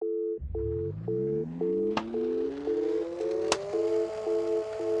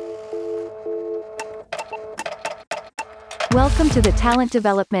Welcome to the Talent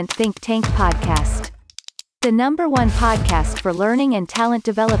Development Think Tank podcast, the #1 podcast for learning and talent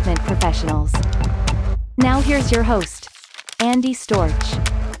development professionals. Now here's your host, Andy Storch.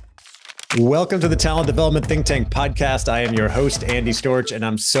 Welcome to the Talent Development Think Tank podcast. I am your host, Andy Storch, and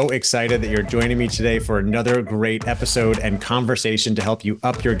I'm so excited that you're joining me today for another great episode and conversation to help you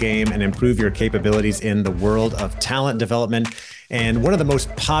up your game and improve your capabilities in the world of talent development. And one of the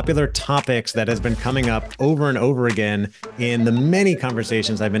most popular topics that has been coming up over and over again in the many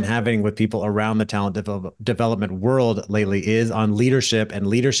conversations I've been having with people around the talent development world lately is on leadership and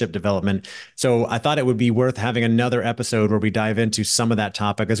leadership development. So I thought it would be worth having another episode where we dive into some of that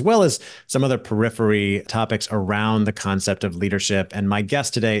topic, as well as some other periphery topics around the concept of leadership. And my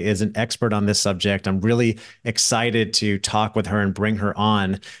guest today is an expert on this subject. I'm really excited to talk with her and bring her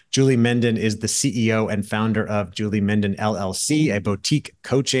on. Julie Menden is the CEO and founder of Julie Menden LLC, a boutique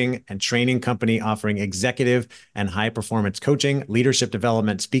coaching and training company offering executive and high performance coaching, leadership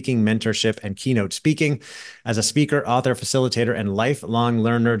development, speaking, mentorship, and keynote speaking. As a speaker, author, facilitator, and lifelong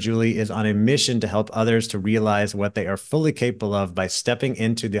learner, Julie is on a mission to help others to realize what they are fully capable of by stepping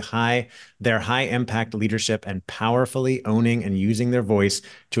into their high impact leadership and powerfully owning and using their voice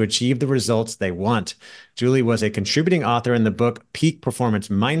to achieve the results they want. Julie was a contributing author in the book Peak Performance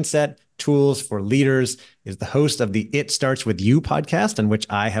Mindset, Tools for Leaders, is the host of the It Starts With You podcast, on which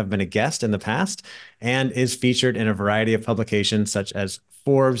I have been a guest in the past, and is featured in a variety of publications such as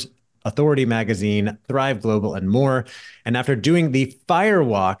Forbes, Authority Magazine, Thrive Global, and more. And after doing the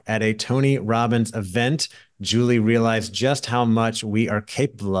firewalk at a Tony Robbins event, Julie realized just how much we are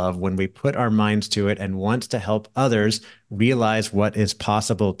capable of when we put our minds to it and want to help others realize what is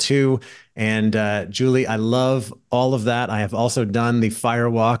possible too. And Julie, I love all of that. I have also done the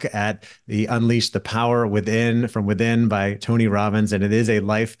firewalk at the Unleash the Power Within from Within by Tony Robbins, and it is a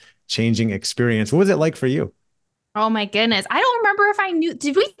life-changing experience. What was it like for you? Oh my goodness. I don't remember if I knew.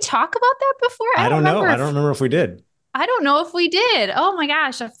 Did we talk about that before? I don't know. I don't remember if we did. I don't know if we did. Oh my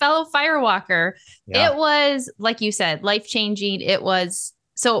gosh, a fellow firewalker. Yeah. It was, like you said, life-changing. It was,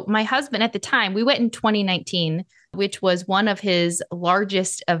 so my husband at the time, we went in 2019, which was one of his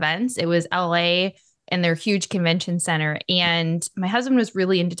largest events. It was LA and their huge convention center. And my husband was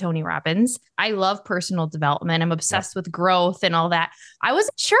really into Tony Robbins. I love personal development. I'm obsessed with growth and all that. I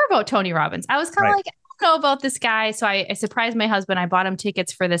wasn't sure about Tony Robbins. I was kind of like, know about this guy. So I surprised my husband. I bought him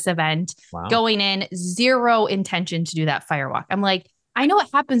tickets for this event. Wow. Going in, zero intention to do that firewalk. I'm like, I know what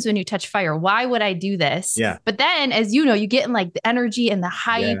happens when you touch fire. Why would I do this? Yeah. But then, as you know, you get in like the energy and the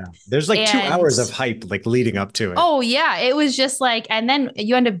hype. Yeah. There's like 2 hours of hype, like leading up to it. Oh yeah. It was just like, and then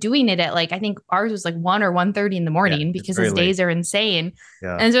you end up doing it at like, I think ours was like 1 or 1:30 in the morning because his days are insane.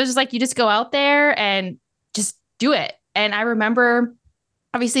 Yeah. And so it's just like, you just go out there and just do it. And I remember,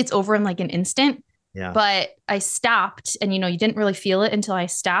 obviously it's over in like an instant. Yeah. But I stopped and, you didn't really feel it until I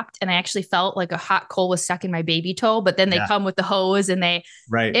stopped. And I actually felt like a hot coal was stuck in my baby toe, but then they come with the hose and it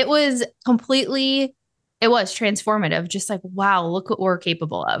was transformative. Just like, wow, look what we're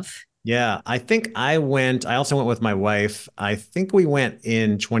capable of. Yeah. I also went with my wife. I think we went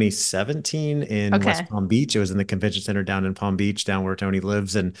in 2017 in West Palm Beach. It was in the convention center down in Palm Beach, down where Tony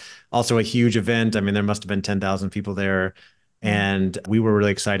lives, and also a huge event. I mean, there must've been 10,000 people there. And we were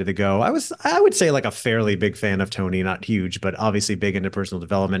really excited to go. I would say like a fairly big fan of Tony, not huge, but obviously big into personal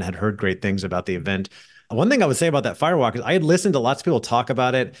development, had heard great things about the event. One thing I would say about that firewalk is I had listened to lots of people talk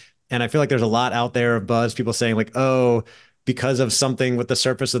about it. And I feel like there's a lot out there of buzz, people saying like, oh, because of something with the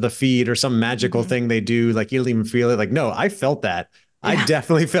surface of the feet or some magical thing they do, like you don't even feel it. Like, no, I felt that. Yeah. I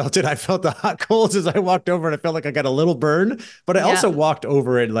definitely felt it. I felt the hot coals as I walked over and I felt like I got a little burn, but I also walked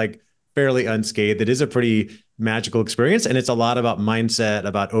over it like fairly unscathed. It is a pretty magical experience. And it's a lot about mindset,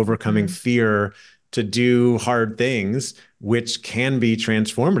 about overcoming fear to do hard things, which can be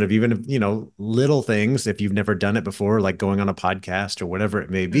transformative, even if, little things, if you've never done it before, like going on a podcast or whatever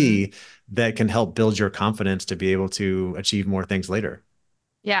it may be, that can help build your confidence to be able to achieve more things later.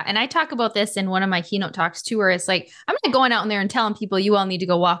 Yeah. And I talk about this in one of my keynote talks too, where it's like, I'm not going out in there and telling people you all need to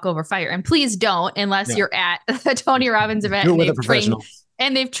go walk over fire. And please don't, unless you're at a Tony Robbins event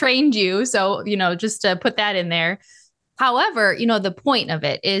and they've trained you. So, just to put that in there. However, the point of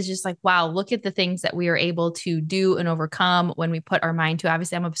it is just like, wow, look at the things that we are able to do and overcome when we put our mind to.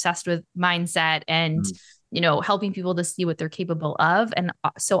 Obviously, I'm obsessed with mindset and, helping people to see what they're capable of. And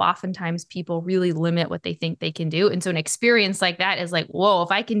so oftentimes people really limit what they think they can do. And so an experience like that is like, whoa,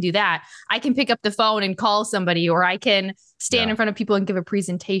 if I can do that, I can pick up the phone and call somebody, or I can stand in front of people and give a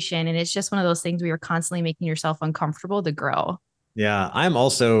presentation. And it's just one of those things where you're constantly making yourself uncomfortable to grow. Yeah, I'm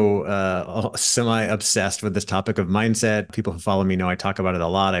also semi obsessed with this topic of mindset. People who follow me know I talk about it a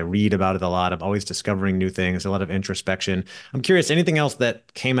lot. I read about it a lot. I'm always discovering new things, a lot of introspection. I'm curious, anything else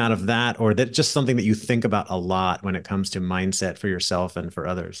that came out of that, or that just something that you think about a lot when it comes to mindset for yourself and for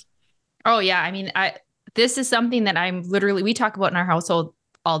others? Oh yeah, I mean, I this is something that we talk about in our household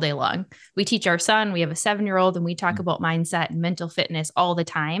all day long. We teach our son, we have a 7-year-old, and we talk about mindset and mental fitness all the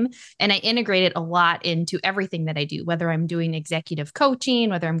time. And I integrate it a lot into everything that I do, whether I'm doing executive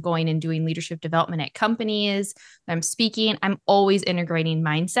coaching, whether I'm going and doing leadership development at companies, I'm speaking, I'm always integrating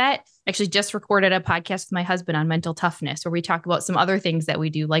mindset. Actually, just recorded a podcast with my husband on mental toughness where we talk about some other things that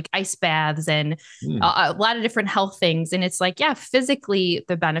we do, like ice baths and Mm. a lot of different health things. And it's like, yeah, physically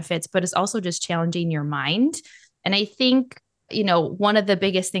the benefits, but it's also just challenging your mind. And I think, one of the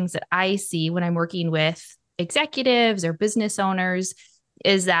biggest things that I see when I'm working with executives or business owners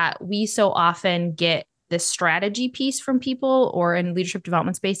is that we so often get the strategy piece from people, or in leadership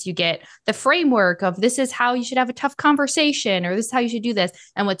development space, you get the framework of this is how you should have a tough conversation, or this is how you should do this.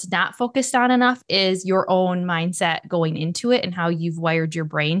 And what's not focused on enough is your own mindset going into it and how you've wired your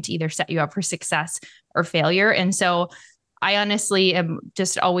brain to either set you up for success or failure. And so I honestly am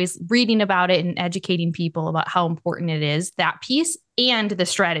just always reading about it and educating people about how important it is, that piece and the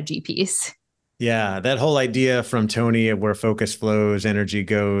strategy piece. Yeah, that whole idea from Tony of where focus flows, energy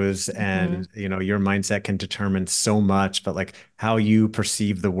goes, Mm-hmm. and your mindset can determine so much, but like how you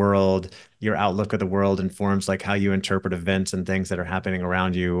perceive the world, your outlook of the world informs like how you interpret events and things that are happening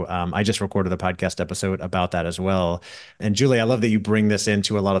around you. I just recorded a podcast episode about that as well. And Julie, I love that you bring this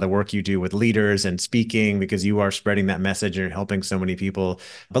into a lot of the work you do with leaders and speaking because you are spreading that message and you're helping so many people.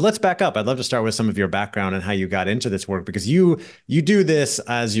 But let's back up. I'd love to start with some of your background and how you got into this work because you do this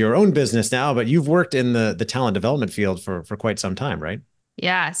as your own business now, but you've worked in the talent development field for quite some time, right?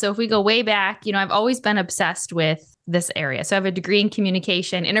 Yeah. So if we go way back, I've always been obsessed with this area. So I have a degree in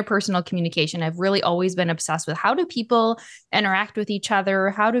communication, interpersonal communication. I've really always been obsessed with how do people interact with each other?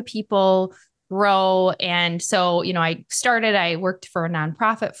 How do people grow? And so, I worked for a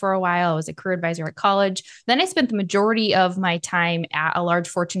nonprofit for a while. I was a career advisor at college. Then I spent the majority of my time at a large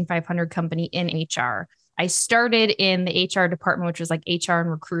Fortune 500 company in HR. I started in the HR department, which was like HR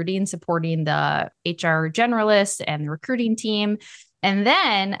and recruiting, supporting the HR generalists and the recruiting team. And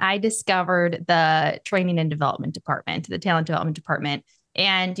then I discovered the training and development department, the talent development department.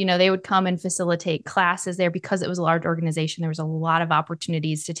 And, they would come and facilitate classes there because it was a large organization. There was a lot of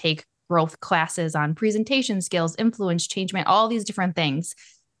opportunities to take growth classes on presentation skills, influence, change, all these different things.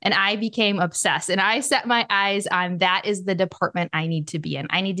 And I became obsessed and I set my eyes on that is the department I need to be in.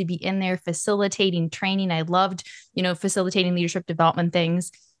 I need to be in there facilitating training. I loved, facilitating leadership development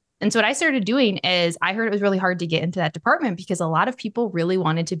things. And so what I started doing is I heard it was really hard to get into that department because a lot of people really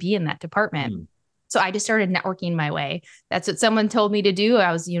wanted to be in that department. Mm. So I just started networking my way. That's what someone told me to do.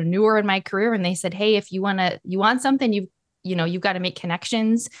 I was, newer in my career and they said, "Hey, if you want something, you've got to make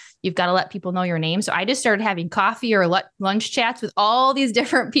connections. You've got to let people know your name." So I just started having coffee or lunch chats with all these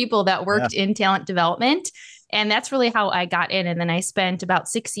different people that worked in talent development. And that's really how I got in. And then I spent about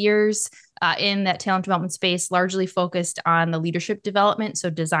 6 years in that talent development space, largely focused on the leadership development. So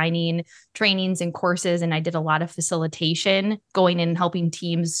designing trainings and courses. And I did a lot of facilitation, going in and helping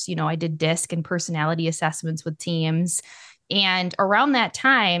teams. I did DISC and personality assessments with teams. And around that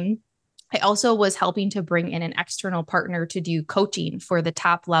time, I also was helping to bring in an external partner to do coaching for the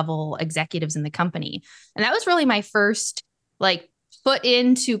top level executives in the company. And that was really my first foot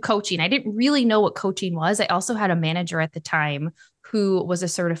into coaching. I didn't really know what coaching was. I also had a manager at the time who was a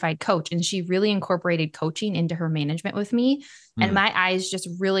certified coach, and she really incorporated coaching into her management with me. And my eyes just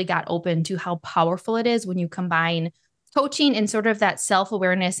really got open to how powerful it is when you combine coaching and sort of that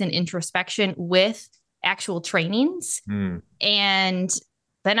self-awareness and introspection with actual trainings. And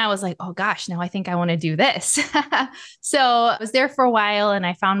then I was like, oh gosh, now I think I want to do this. So I was there for a while and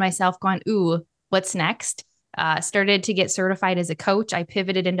I found myself going, ooh, what's next? Started to get certified as a coach. I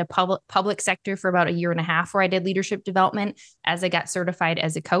pivoted into public sector for about a year and a half where I did leadership development as I got certified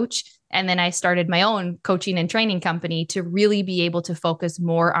as a coach. And then I started my own coaching and training company to really be able to focus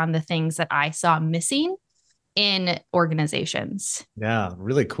more on the things that I saw missing in organizations. Yeah,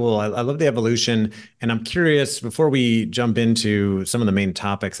 really cool. I love the evolution. And I'm curious, before we jump into some of the main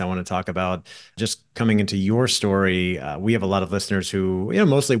topics I want to talk about, just coming into your story, we have a lot of listeners who,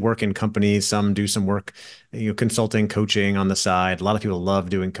 mostly work in companies. Some do some work, consulting, coaching on the side. A lot of people love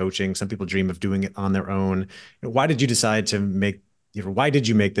doing coaching. Some people dream of doing it on their own. Why did you decide to why did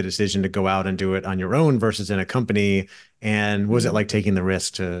you make the decision to go out and do it on your own versus in a company? And was it like taking the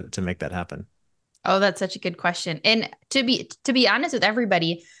risk to make that happen? Oh, that's such a good question. And to be honest with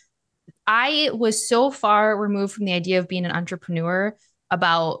everybody, I was so far removed from the idea of being an entrepreneur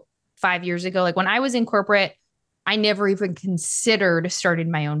about 5 years ago. Like when I was in corporate, I never even considered starting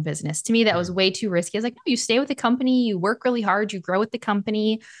my own business. To me, that was way too risky. I was like, no, you stay with the company, you work really hard, you grow with the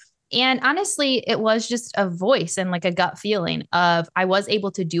company. And honestly, it was just a voice and like a gut feeling of I was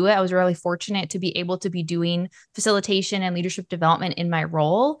able to do it. I was really fortunate to be able to be doing facilitation and leadership development in my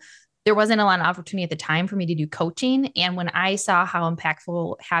role. There wasn't a lot of opportunity at the time for me to do coaching. And when I saw how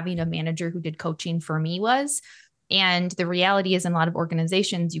impactful having a manager who did coaching for me was, and the reality is in a lot of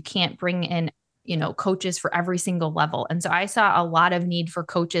organizations, you can't bring in coaches for every single level. And so I saw a lot of need for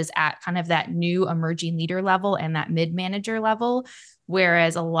coaches at kind of that new emerging leader level and that mid manager level.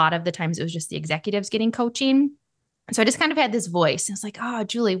 Whereas a lot of the times it was just the executives getting coaching. So I just kind of had this voice. I was like, oh,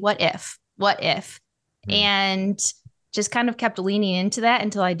 Julie, what if? What if? And just kind of kept leaning into that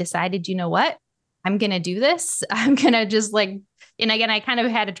until I decided, you know what? I'm going to do this. I'm going to just like, and again, I kind of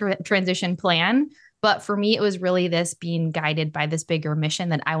had a transition plan. But for me, it was really this being guided by this bigger mission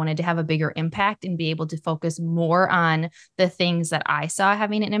that I wanted to have a bigger impact and be able to focus more on the things that I saw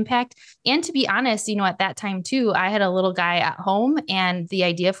having an impact. And to be honest, at that time too, I had a little guy at home, and the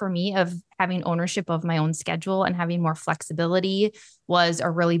idea for me of having ownership of my own schedule and having more flexibility was a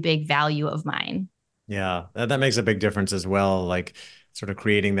really big value of mine. Yeah, that makes a big difference as well. Like sort of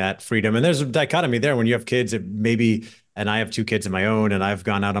creating that freedom. And there's a dichotomy there when you have kids, and I have two kids of my own, and I've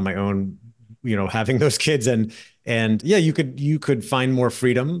gone out on my own, having those kids, and yeah, you could find more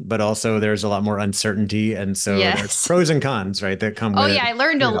freedom, but also there's a lot more uncertainty. And so there's pros and cons, right, that come with it. Yeah, I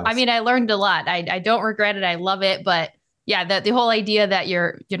learned I learned a lot. I don't regret it. I love it. But yeah, the whole idea that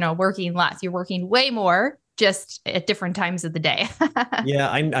you're, working less, you're working way more, just at different times of the day.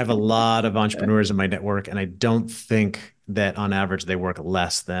 Yeah, I have a lot of entrepreneurs in my network, and I don't think that on average they work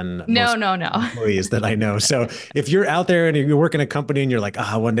less than no employees that I know. So if you're out there and you work in a company and you're like,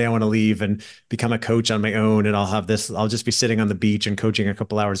 one day I want to leave and become a coach on my own, and I'll just be sitting on the beach and coaching a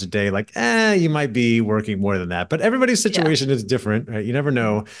couple hours a day, like, you might be working more than that. But everybody's situation is different, right? You never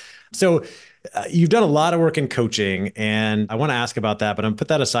know. So you've done a lot of work in coaching, and I want to ask about that, but I'm put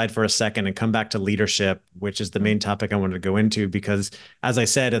that aside for a second and come back to leadership, which is the main topic I wanted to go into, because as I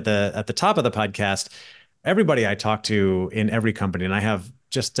said at the top of the podcast, everybody I talk to in every company, and I have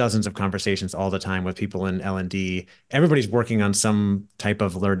just dozens of conversations all the time with people in L&D, everybody's working on some type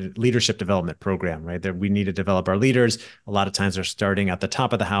of leadership development program, right? That we need to develop our leaders. A lot of times they're starting at the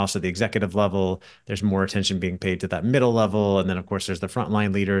top of the house at the executive level. There's more attention being paid to that middle level. And then of course there's the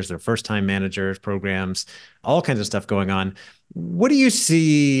frontline leaders, their first-time managers, programs, all kinds of stuff going on. What do you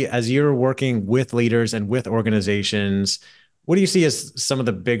see as you're working with leaders and with organizations? What do you see as some of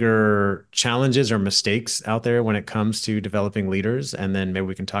the bigger challenges or mistakes out there when it comes to developing leaders? And then maybe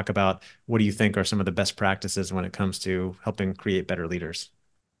we can talk about what do you think are some of the best practices when it comes to helping create better leaders?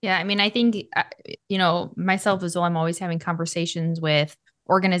 Yeah, I mean, I think, myself as well, I'm always having conversations with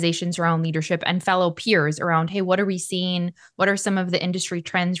organizations around leadership and fellow peers around, hey, what are we seeing? What are some of the industry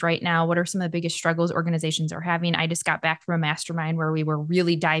trends right now? What are some of the biggest struggles organizations are having? I just got back from a mastermind where we were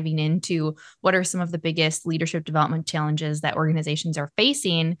really diving into what are some of the biggest leadership development challenges that organizations are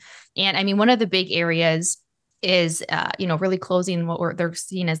facing. And I mean, one of the big areas is, really closing what they're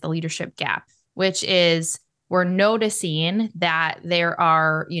seeing as the leadership gap, which is we're noticing that there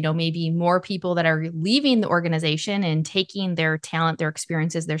are, maybe more people that are leaving the organization and taking their talent, their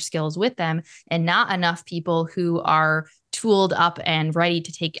experiences, their skills with them, and not enough people who are tooled up and ready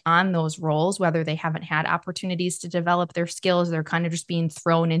to take on those roles, whether they haven't had opportunities to develop their skills, they're kind of just being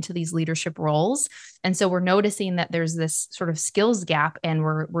thrown into these leadership roles. And so we're noticing that there's this sort of skills gap, and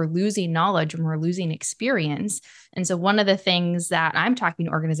we're losing knowledge and we're losing experience. And so one of the things that I'm talking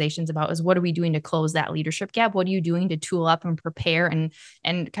to organizations about is what are we doing to close that leadership gap? What are you doing to tool up and prepare and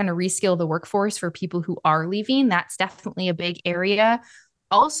kind of reskill the workforce for people who are leaving? That's definitely a big area.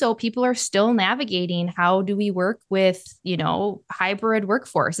 Also, people are still navigating how do we work with, hybrid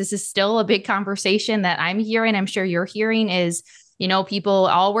workforce. This is still a big conversation that I'm hearing. I'm sure you're hearing is, people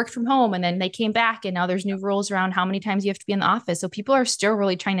all worked from home and then they came back and now there's new rules around how many times you have to be in the office. So people are still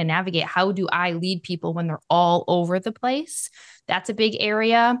really trying to navigate how do I lead people when they're all over the place? That's a big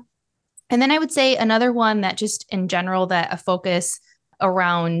area. And then I would say another one that just in general that a focus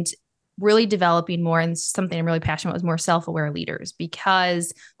around really developing more, and something I'm really passionate about, was more self-aware leaders,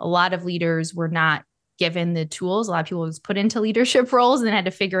 because a lot of leaders were not given the tools. A lot of people was put into leadership roles and then had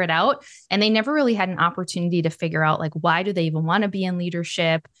to figure it out. And they never really had an opportunity to figure out, like, why do they even want to be in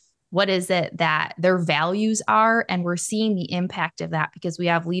leadership? What is it that their values are? And we're seeing the impact of that because we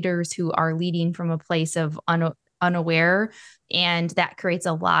have leaders who are leading from a place of unaware. And that creates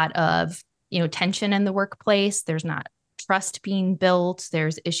a lot of, tension in the workplace. There's not trust being built.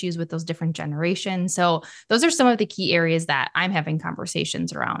 There's issues with those different generations. So those are some of the key areas that I'm having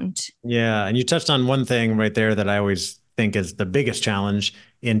conversations around. Yeah. And you touched on one thing right there that I always think is the biggest challenge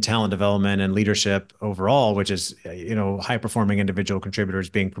in talent development and leadership overall, which is, high performing individual contributors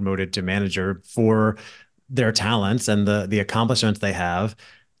being promoted to manager for their talents and the accomplishments they have.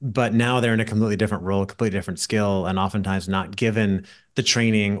 But now they're in a completely different role, completely different skill, and oftentimes not given the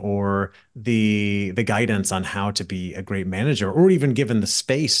training or the guidance on how to be a great manager, or even given the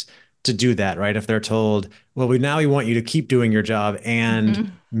space to do that, right? If they're told, well, we want you to keep doing your job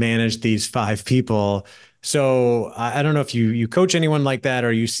and manage these 5 people. So I don't know if you coach anyone like that,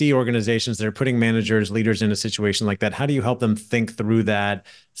 or you see organizations that are putting managers, leaders in a situation like that. How do you help them think through that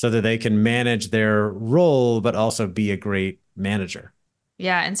so that they can manage their role, but also be a great manager?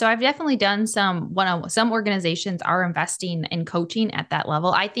 Yeah. And so I've definitely done some organizations are investing in coaching at that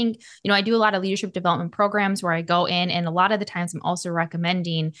level. I think, I do a lot of leadership development programs where I go in, and a lot of the times I'm also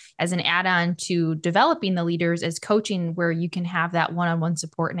recommending as an add-on to developing the leaders as coaching, where you can have that one-on-one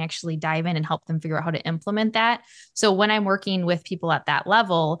support and actually dive in and help them figure out how to implement that. So when I'm working with people at that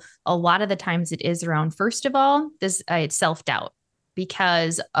level, a lot of the times it is around, first of all, it's self-doubt.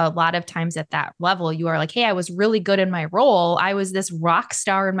 Because a lot of times at that level, you are like, hey, I was really good in my role. I was this rock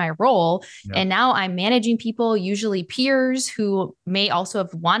star in my role. Yeah. And now I'm managing people, usually peers who may also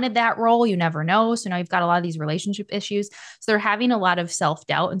have wanted that role. You never know. So now you've got a lot of these relationship issues. So they're having a lot of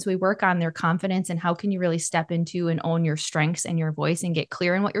self-doubt. And so we work on their confidence and how can you really step into and own your strengths and your voice and get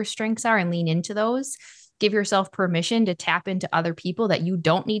clear in what your strengths are and lean into those. Give yourself permission to tap into other people that you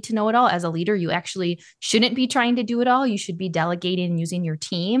don't need to know it all. As a leader, you actually shouldn't be trying to do it all. You should be delegating and using your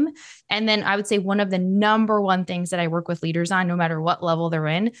team. And then I would say one of the number one things that I work with leaders on, no matter what level they're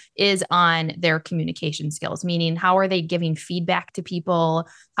in, is on their communication skills, meaning how are they giving feedback to people?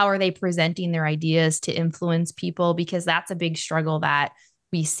 How are they presenting their ideas to influence people? Because that's a big struggle that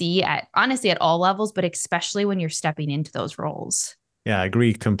we see honestly at all levels, but especially when you're stepping into those roles. Yeah, I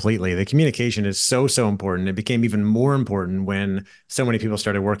agree completely. The communication is so important. It became even more important when so many people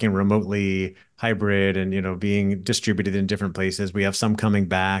started working remotely, hybrid, and being distributed in different places. We have some coming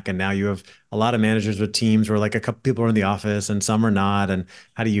back, and now you have a lot of managers with teams where like a couple people are in the office and some are not. And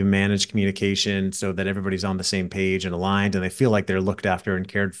how do you manage communication so that everybody's on the same page and aligned and they feel like they're looked after and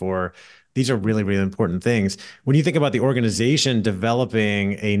cared for? These are really, really important things. When you think about the organization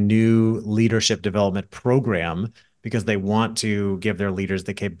developing a new leadership development program, because they want to give their leaders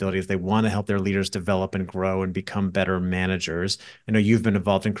the capabilities. They want to help their leaders develop and grow and become better managers. I know you've been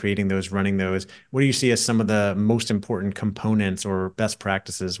involved in creating those, running those. What do you see as some of the most important components or best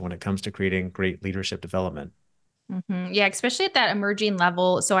practices when it comes to creating great leadership development? Mm-hmm. Yeah, especially at that emerging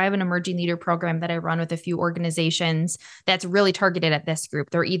level. So I have an emerging leader program that I run with a few organizations that's really targeted at this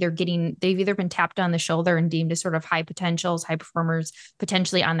group. They've either been tapped on the shoulder and deemed as sort of high potentials, high performers,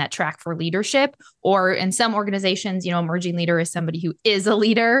 potentially on that track for leadership. Or in some organizations, emerging leader is somebody who is a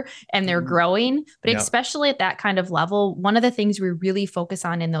leader and they're growing. But especially at that kind of level, one of the things we really focus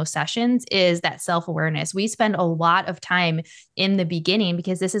on in those sessions is that self-awareness. We spend a lot of time in the beginning,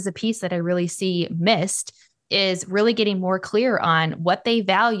 because this is a piece that I really see missed, is really getting more clear on what they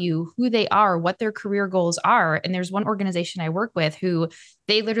value, who they are, what their career goals are. And there's one organization I work with who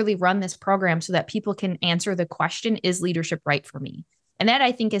they literally run this program so that people can answer the question, is leadership right for me? And that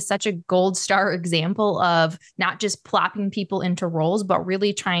I think is such a gold star example of not just plopping people into roles, but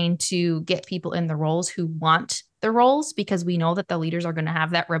really trying to get people in the roles who want the roles, because we know that the leaders are going to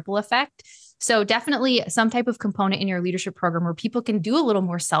have that ripple effect. So definitely some type of component in your leadership program where people can do a little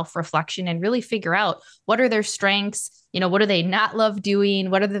more self-reflection and really figure out what are their strengths, what do they not love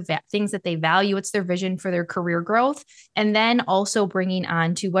doing? What are the things that they value? What's their vision for their career growth? And then also bringing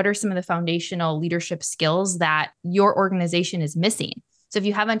on to what are some of the foundational leadership skills that your organization is missing? So if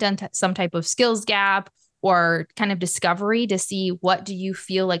you haven't done some type of skills gap or kind of discovery to see what do you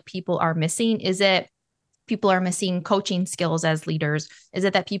feel like people are missing? Is it people are missing coaching skills as leaders? Is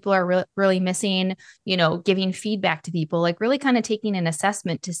it that people are really missing, giving feedback to people, like really kind of taking an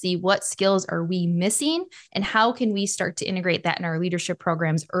assessment to see what skills are we missing and how can we start to integrate that in our leadership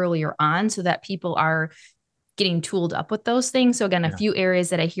programs earlier on so that people are getting tooled up with those things. So again, a few areas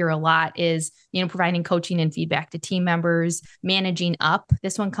that I hear a lot is, providing coaching and feedback to team members, managing up.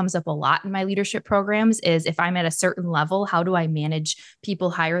 This one comes up a lot in my leadership programs is if I'm at a certain level, how do I manage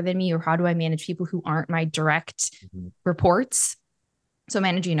people higher than me, or how do I manage people who aren't my direct reports? So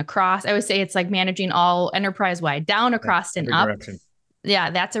managing across, I would say it's like managing all enterprise-wide, down, across, and up. Direction.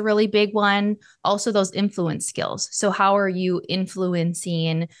 Yeah, that's a really big one. Also those influence skills. So how are you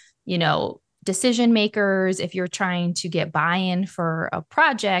influencing, decision makers, if you're trying to get buy-in for a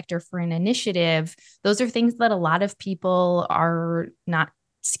project or for an initiative, those are things that a lot of people are not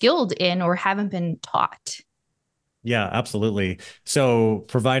skilled in or haven't been taught. Yeah, absolutely. So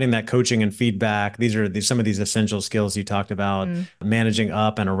providing that coaching and feedback, these are some of these essential skills you talked about, managing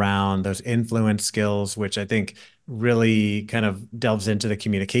up and around those influence skills, which I think really kind of delves into the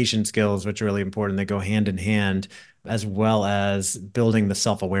communication skills, which are really important. They go hand in hand, as well as building the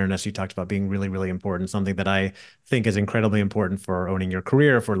self-awareness you talked about being really, really important, something that I think is incredibly important for owning your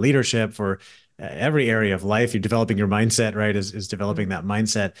career, for leadership, for every area of life. You're developing your mindset, right? Is developing that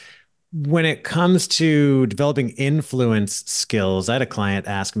mindset. When it comes to developing influence skills, I had a client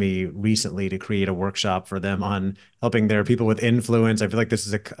ask me recently to create a workshop for them on helping their people with influence. I feel like this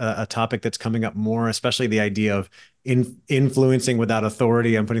is a topic that's coming up more, especially the idea of influencing without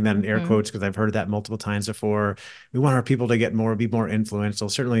authority. I'm putting that in air quotes because I've heard that multiple times before. We want our people to be more influential.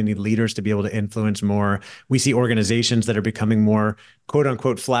 Certainly need leaders to be able to influence more. We see organizations that are becoming more quote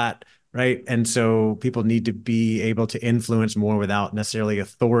unquote flat, right? And so people need to be able to influence more without necessarily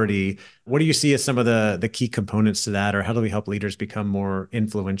authority. What do you see as some of the key components to that, or how do we help leaders become more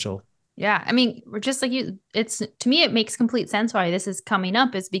influential? Yeah. I mean, we're just like you, it's to me, it makes complete sense why this is coming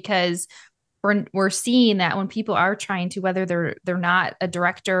up is because we're seeing that when people are trying to, whether they're not a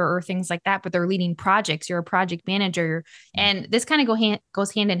director or things like that, but they're leading projects, you're a project manager. And this kind of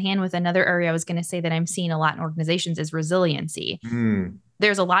goes hand in hand with another area I was going to say that I'm seeing a lot in organizations is resiliency.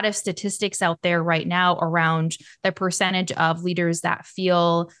 There's a lot of statistics out there right now around the percentage of leaders that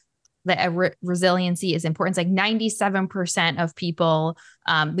feel that resiliency is important. It's like 97% of people,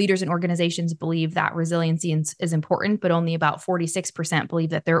 leaders in organizations believe that resiliency is important, but only about 46% believe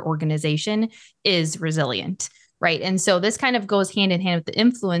that their organization is resilient. Right. And so this kind of goes hand in hand with the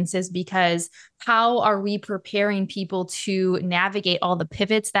influences, because how are we preparing people to navigate all the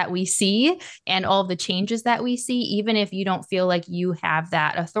pivots that we see and all the changes that we see, even if you don't feel like you have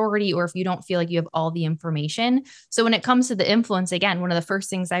that authority or if you don't feel like you have all the information? So when it comes to the influence, again, one of the first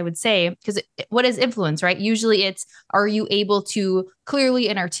things I would say, because what is influence, right? Usually it's, are you able to clearly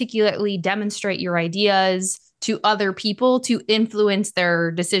and articulately demonstrate your ideas to other people to influence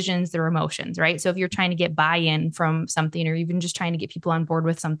their decisions, their emotions, right? So if you're trying to get buy-in from something, or even just trying to get people on board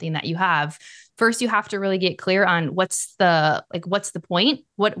with something that you have, first you have to really get clear on what's the point?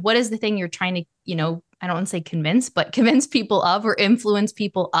 What is the thing you're trying to, I don't want to say convince people of or influence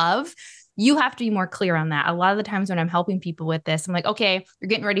people of. You have to be more clear on that. A lot of the times when I'm helping people with this, I'm like, okay, you're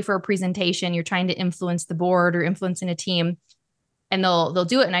getting ready for a presentation, you're trying to influence the board or influencing a team, and they'll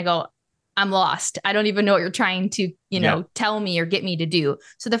do it. And I go, I'm lost. I don't even know what you're trying to, tell me or get me to do.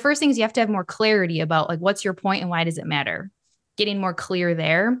 So the first thing is you have to have more clarity about like, what's your point and why does it matter? Getting more clear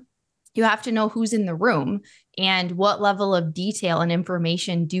there. You have to know who's in the room and what level of detail and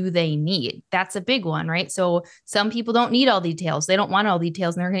information do they need. That's a big one, right? So some people don't need all details. They don't want all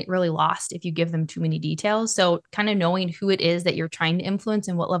details, and they're going to get really lost if you give them too many details. So kind of knowing who it is that you're trying to influence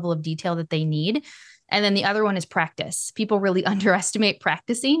and what level of detail that they need. And then the other one is practice. People really underestimate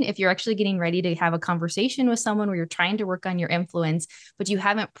practicing. If you're actually getting ready to have a conversation with someone where you're trying to work on your influence, but you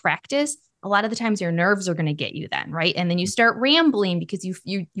haven't practiced, a lot of the times your nerves are going to get you then, right? And then you start rambling because you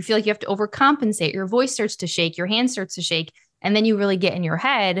feel like you have to overcompensate. Your voice starts to shake, your hand starts to shake, and then you really get in your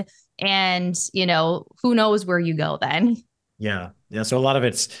head, and who knows where you go then. Yeah. So a lot of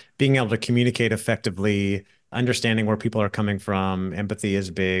it's being able to communicate effectively, understanding where people are coming from. Empathy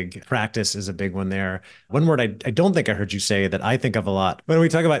is big. Practice is a big one there. One word I don't think I heard you say that I think of a lot when we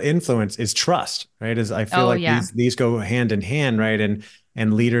talk about influence is trust, right? I feel these go hand in hand, right?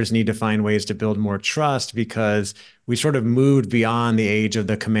 And leaders need to find ways to build more trust, because we sort of moved beyond the age of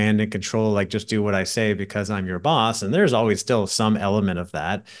the command and control, like just do what I say because I'm your boss. And there's always still some element of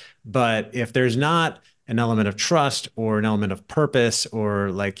that. But if there's not an element of trust or an element of purpose,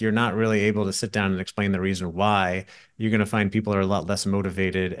 or like you're not really able to sit down and explain the reason why, you're going to find people are a lot less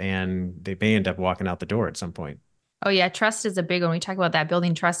motivated, and they may end up walking out the door at some point. Oh yeah. Trust is a big one. We talk about that,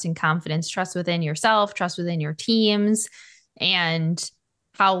 building trust and confidence, trust within yourself, trust within your teams. And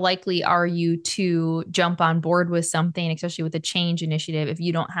how likely are you to jump on board with something, especially with a change initiative, if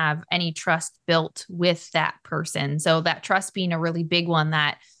you don't have any trust built with that person? So that trust being a really big one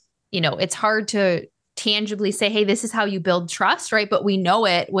that, it's hard to tangibly say, hey, this is how you build trust, right? But we know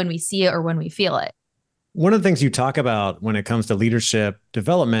it when we see it or when we feel it. One of the things you talk about when it comes to leadership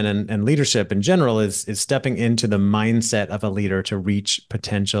development and leadership in general is stepping into the mindset of a leader to reach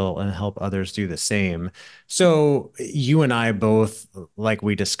potential and help others do the same. So you and I both, like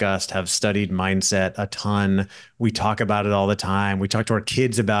we discussed, have studied mindset a ton. We talk about it all the time. We talk to our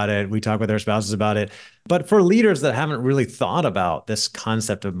kids about it. We talk with our spouses about it. But for leaders that haven't really thought about this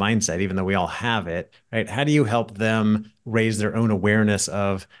concept of mindset, even though we all have it, right? How do you help them raise their own awareness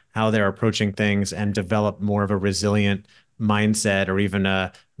of how they're approaching things and develop more of a resilient mindset or even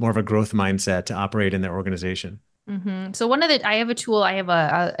more of a growth mindset to operate in their organization? So I have a tool, I have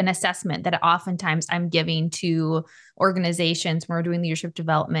an assessment that oftentimes I'm giving to organizations when we're doing leadership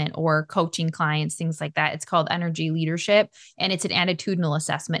development or coaching clients, things like that. It's called Energy Leadership, and it's an attitudinal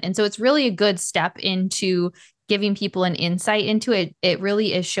assessment. And so it's really a good step into giving people an insight into it. It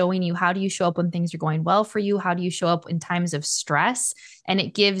really is showing you, how do you show up when things are going well for you? How do you show up in times of stress? And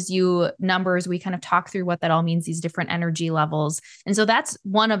it gives you numbers. We kind of talk through what that all means, these different energy levels. And so that's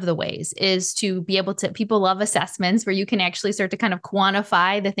one of the ways, is to be able to, people love assessments where you can actually start to kind of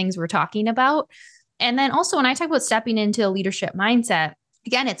quantify the things we're talking about. And then also, when I talk about stepping into a leadership mindset,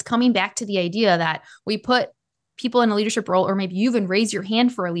 again, it's coming back to the idea that we put people in a leadership role, or maybe you even raise your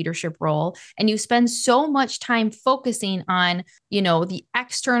hand for a leadership role, and you spend so much time focusing on, the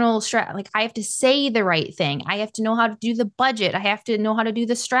external like, I have to say the right thing. I have to know how to do the budget. I have to know how to do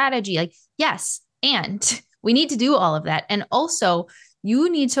the strategy. Like, yes. And we need to do all of that. And also,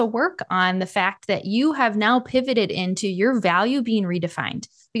 you need to work on the fact that you have now pivoted into your value being redefined.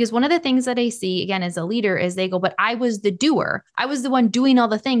 Because one of the things that I see, again, as a leader, is they go, but I was the doer. I was the one doing all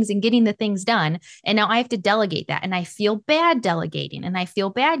the things and getting the things done. And now I have to delegate that. And I feel bad delegating, and I feel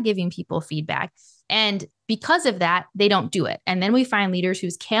bad giving people feedback. And because of that, they don't do it. And then we find leaders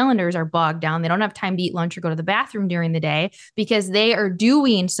whose calendars are bogged down. They don't have time to eat lunch or go to the bathroom during the day because they are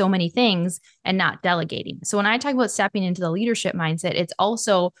doing so many things and not delegating. So when I talk about stepping into the leadership mindset, it's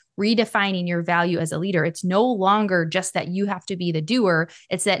also redefining your value as a leader. It's no longer just that you have to be the doer.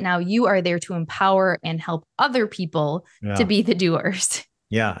 It's that now you are there to empower and help other people to be the doers.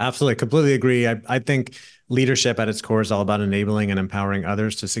 Yeah, absolutely. Completely agree. I think leadership at its core is all about enabling and empowering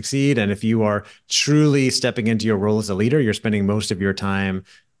others to succeed. And if you are truly stepping into your role as a leader, you're spending most of your time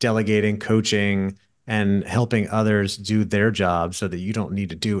delegating, coaching, and helping others do their job so that you don't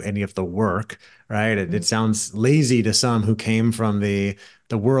need to do any of the work, right? It sounds lazy to some who came from the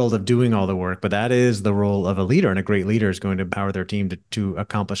world of doing all the work, but that is the role of a leader. And a great leader is going to empower their team to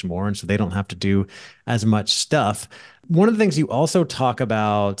accomplish more. And so they don't have to do as much stuff. One of the things you also talk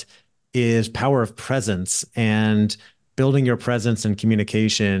about is power of presence and building your presence and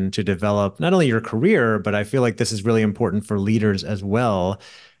communication to develop not only your career, but I feel like this is really important for leaders as well.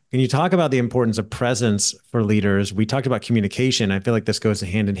 Can you talk about the importance of presence for leaders? We talked about communication. I feel like this goes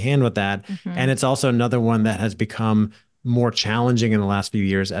hand in hand with that. And it's also another one that has become more challenging in the last few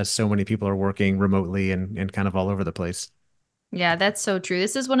years as so many people are working remotely and kind of all over the place. Yeah, that's so true.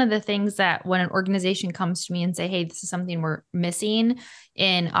 This is one of the things that when an organization comes to me and say, hey, this is something we're missing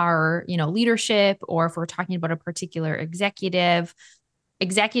in our, leadership, or if we're talking about a particular executive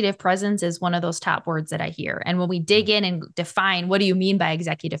presence is one of those top words that I hear. And when we dig in and define, what do you mean by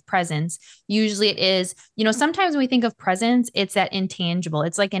executive presence? Usually it is, sometimes when we think of presence, it's that intangible.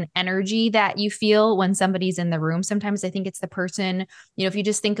 It's like an energy that you feel when somebody's in the room. Sometimes I think it's the person, if you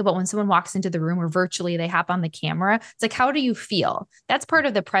just think about when someone walks into the room or virtually they hop on the camera, it's like, how do you feel? That's part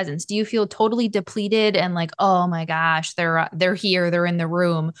of the presence. Do you feel totally depleted and like, oh my gosh, they're here, they're in the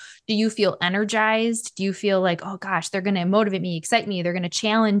room? Do you feel energized? Do you feel like, oh gosh, they're going to motivate me, excite me, they're going to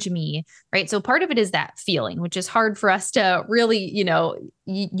challenge me, right? So part of it is that feeling, which is hard for us to really,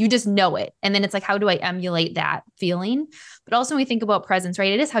 you just know it. And then it's like, how do I emulate that feeling? But also when we think about presence,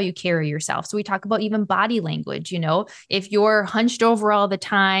 right? It is how you carry yourself. So we talk about even body language, if you're hunched over all the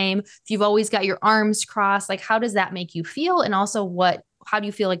time, if you've always got your arms crossed, like how does that make you feel? And also how do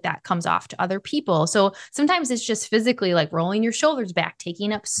you feel like that comes off to other people? So sometimes it's just physically like rolling your shoulders back,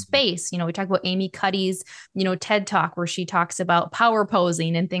 taking up space. We talk about Amy Cuddy's, TED Talk where she talks about power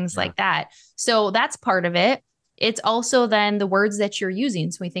posing and things like that. So that's part of it. It's also then the words that you're using.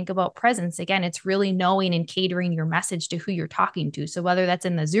 So when we think about presence, again, it's really knowing and catering your message to who you're talking to. So whether that's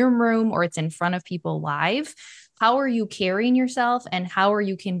in the Zoom room or it's in front of people live, how are you carrying yourself and how are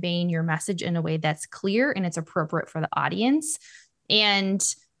you conveying your message in a way that's clear and it's appropriate for the audience? And,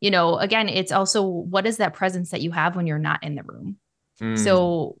 again, it's also, what is that presence that you have when you're not in the room?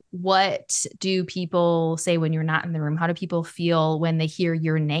 So what do people say when you're not in the room? How do people feel when they hear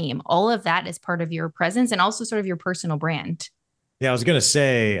your name? All of that is part of your presence and also sort of your personal brand. Yeah, I was going to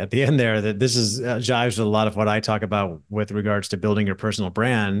say at the end there that this is jives with a lot of what I talk about with regards to building your personal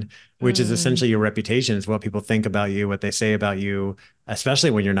brand, which is Mm, essentially your reputation. It's what people think about you, what they say about you,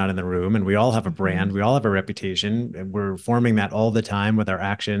 especially when you're not in the room. And we all have a brand, mhm, we all have a reputation, and we're forming that all the time with our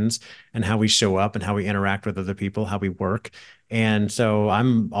actions and how we show up and how we interact with other people, how we work. And so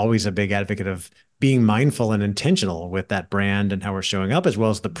I'm always a big advocate of being mindful and intentional with that brand and how we're showing up, as well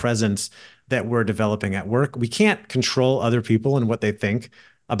as the presence that we're developing at work. We can't control other people and what they think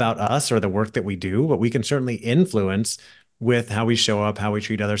about us or the work that we do, but we can certainly influence with how we show up, how we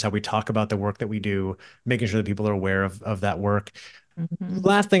treat others, how we talk about the work that we do, making sure that people are aware of that work. mhm,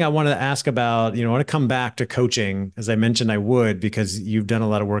 Last thing I wanted to ask about, I want to come back to coaching, as I mentioned I would, because you've done a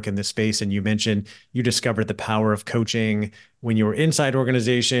lot of work in this space and you mentioned you discovered the power of coaching when you were inside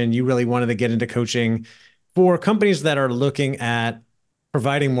organization. You really wanted to get into coaching for companies that are looking at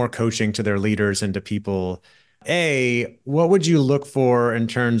providing more coaching to their leaders and to people. What would you look for in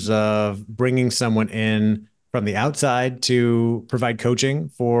terms of bringing someone in from the outside to provide coaching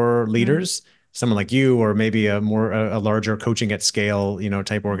for mhm, leaders? Someone like you, or maybe a larger coaching at scale,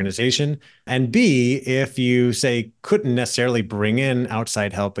 type mhm. organization. And B, if you say couldn't necessarily bring in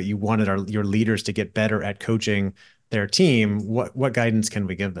outside help, but you wanted your leaders to get better at coaching their team, what guidance can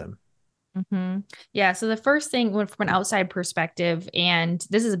we give them? Yeah. So the first thing, from an outside perspective, and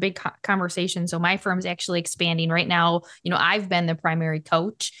this is a big conversation. So my firm's actually expanding right now. I've been the primary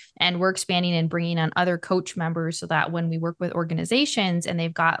coach, and we're expanding and bringing on other coach members so that when we work with organizations and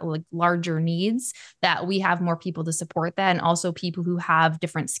they've got like larger needs, that we have more people to support that, and also people who have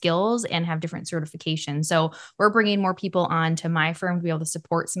different skills and have different certifications. So we're bringing more people on to my firm to be able to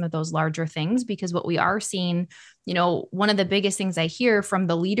support some of those larger things, because what we are seeing, one of the biggest things I hear from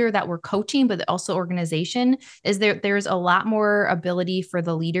the leader that we're coaching, but also organization, is there's a lot more ability for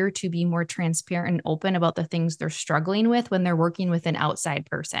the leader to be more transparent and open about the things they're struggling with when they're working with an outside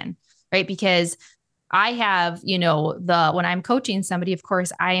person, right? Because I have, when I'm coaching somebody, of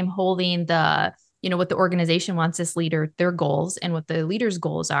course, I am holding what the organization wants this leader, their goals, and what the leader's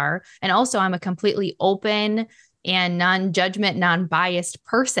goals are. And also, I'm a completely open and non-judgment, non-biased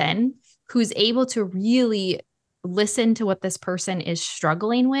person who's able to really listen to what this person is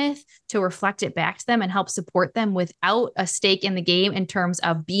struggling with, to reflect it back to them and help support them without a stake in the game in terms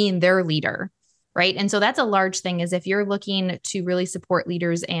of being their leader. Right. And so that's a large thing, is if you're looking to really support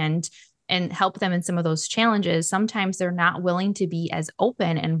leaders and help them in some of those challenges, sometimes they're not willing to be as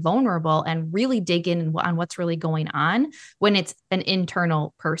open and vulnerable and really dig in on what's really going on when it's an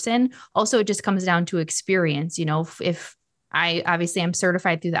internal person. Also, it just comes down to experience. If I obviously am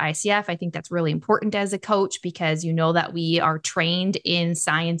certified through the ICF. I think that's really important as a coach, because that we are trained in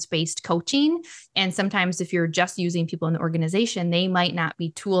science-based coaching. And sometimes if you're just using people in the organization, they might not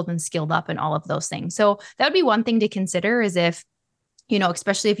be tooled and skilled up in all of those things. So that would be one thing to consider, is if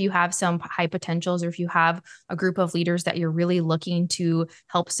especially if you have some high potentials, or if you have a group of leaders that you're really looking to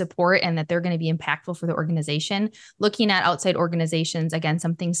help support and that they're going to be impactful for the organization. Looking at outside organizations, again,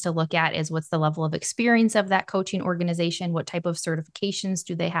 some things to look at is what's the level of experience of that coaching organization? What type of certifications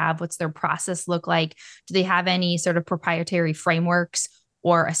do they have? What's their process look like? Do they have any sort of proprietary frameworks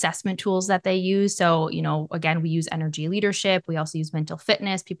or assessment tools that they use? So, again, we use energy leadership. We also use mental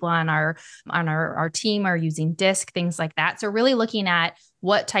fitness. People on our team are using DISC, things like that. So really looking at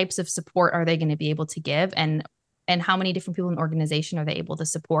what types of support are they going to be able to give, and how many different people in the organization are they able to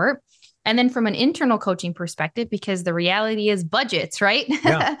support. And then from an internal coaching perspective, because the reality is budgets, right? Yeah,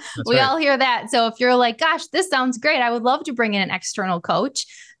 that's We right. all hear that. So if you're like, gosh, this sounds great, I would love to bring in an external coach,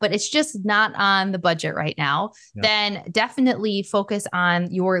 but it's just not on the budget right now, Yeah. then definitely focus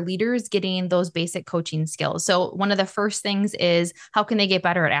on your leaders getting those basic coaching skills. So one of the first things is, how can they get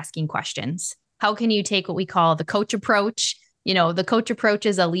better at asking questions? How can you take what we call the coach approach? The coach approach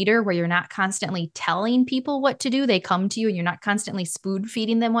is a leader where you're not constantly telling people what to do. They come to you and you're not constantly spoon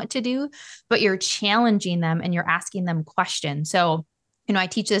feeding them what to do, but you're challenging them and you're asking them questions. So, I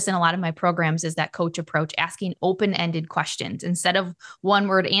teach this in a lot of my programs, is that coach approach, asking open-ended questions instead of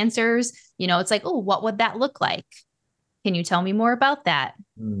one-word answers. It's like, oh, what would that look like? Can you tell me more about that?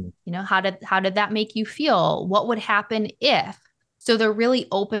 Mm. How did that make you feel? What would happen if? So they're really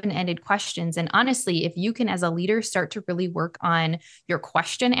open-ended questions. And honestly, if you can, as a leader, start to really work on your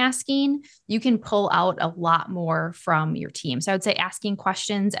question asking, you can pull out a lot more from your team. So I would say asking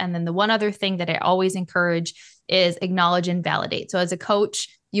questions. And then the one other thing that I always encourage is acknowledge and validate. So as a coach,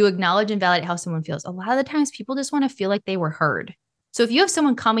 you acknowledge and validate how someone feels. A lot of the times people just want to feel like they were heard. So if you have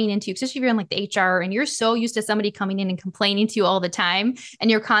someone coming into you, especially if you're in like the HR and you're so used to somebody coming in and complaining to you all the time,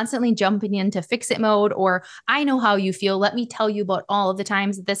 and you're constantly jumping into fix it mode, or I know how you feel, let me tell you about all of the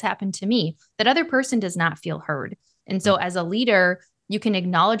times that this happened to me, that other person does not feel heard. And so as a leader, you can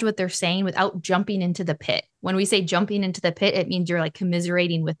acknowledge what they're saying without jumping into the pit. When we say jumping into the pit, it means you're like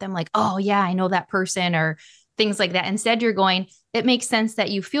commiserating with them, like, oh yeah, I know that person, or things like that. Instead, you're going, it makes sense that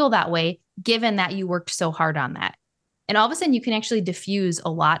you feel that way, given that you worked so hard on that. And all of a sudden you can actually diffuse a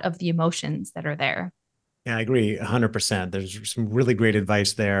lot of the emotions that are there. Yeah, I agree 100%. There's some really great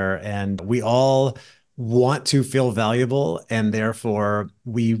advice there. And we all want to feel valuable. And therefore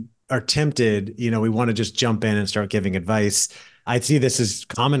we are tempted, we want to just jump in and start giving advice. I see this as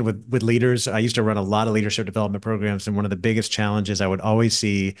common with leaders. I used to run a lot of leadership development programs. And one of the biggest challenges I would always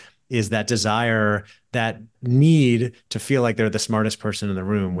see is that desire, that need to feel like they're the smartest person in the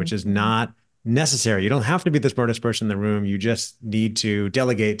room, which is not necessary. You don't have to be the smartest person in the room. You just need to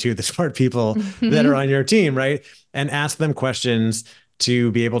delegate to the smart people that are on your team, right? And ask them questions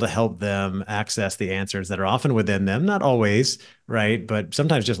to be able to help them access the answers that are often within them. Not always, right? But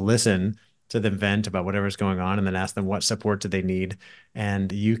sometimes just listen to them vent about whatever's going on and then ask them what support do they need. And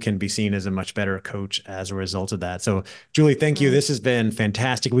you can be seen as a much better coach as a result of that. So Julie, thank you. This has been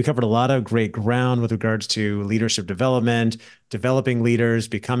fantastic. We covered a lot of great ground with regards to leadership development, developing leaders,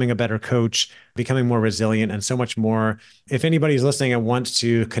 becoming a better coach, becoming more resilient, and so much more. If anybody's listening and wants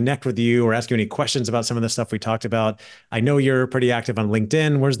to connect with you or ask you any questions about some of the stuff we talked about, I know you're pretty active on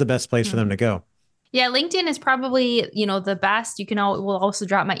LinkedIn. Where's the best place for them to go? Yeah, LinkedIn is probably, the best. We'll also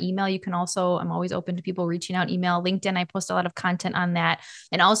drop my email. I'm always open to people reaching out, email. LinkedIn, I post a lot of content on that.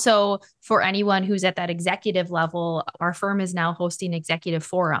 And also for anyone who's at that executive level, our firm is now hosting executive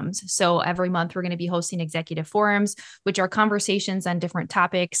forums. So every month we're going to be hosting executive forums, which are conversations on different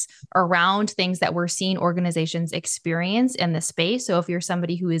topics around things that we're seeing organizations experience in the space. So if you're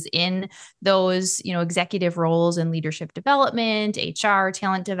somebody who is in those, executive roles in leadership development, HR,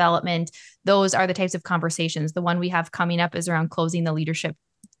 talent development, those are the types of conversations. The one we have coming up is around closing the leadership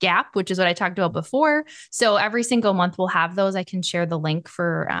gap, which is what I talked about before. So every single month we'll have those. I can share the link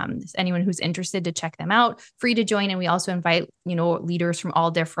for anyone who's interested to check them out. Free to join. And we also invite, leaders from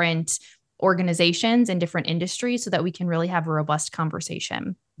all different organizations and different industries so that we can really have a robust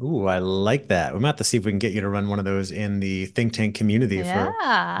conversation. Ooh, I like that. We might have to see if we can get you to run one of those in the think tank community for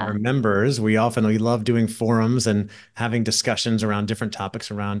our members. We love doing forums and having discussions around different topics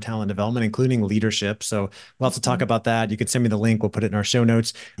around talent development, including leadership. So we'll have to talk about that. You can send me the link. We'll put it in our show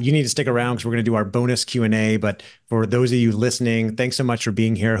notes. You need to stick around because we're going to do our bonus Q&A. But for those of you listening, thanks so much for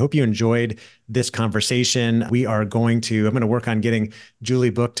being here. I hope you enjoyed this conversation. I'm going to work on getting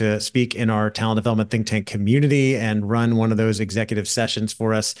Julie booked to speak in our talent development think tank community and run one of those executive sessions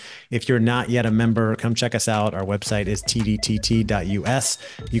for us. If you're not yet a member, come check us out. Our website is tdtt.us.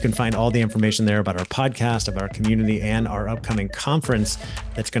 You can find all the information there about our podcast, about our community, and our upcoming conference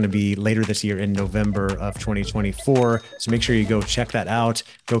that's going to be later this year in November of 2024. So make sure you go check that out.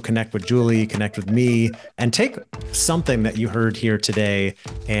 Go connect with Julie, connect with me, and take something that you heard here today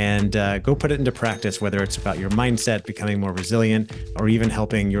and go put it into practice, whether it's about your mindset, becoming more resilient, or even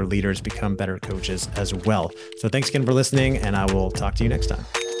helping your leaders become better coaches as well. So thanks again for listening, and I will talk to you next time.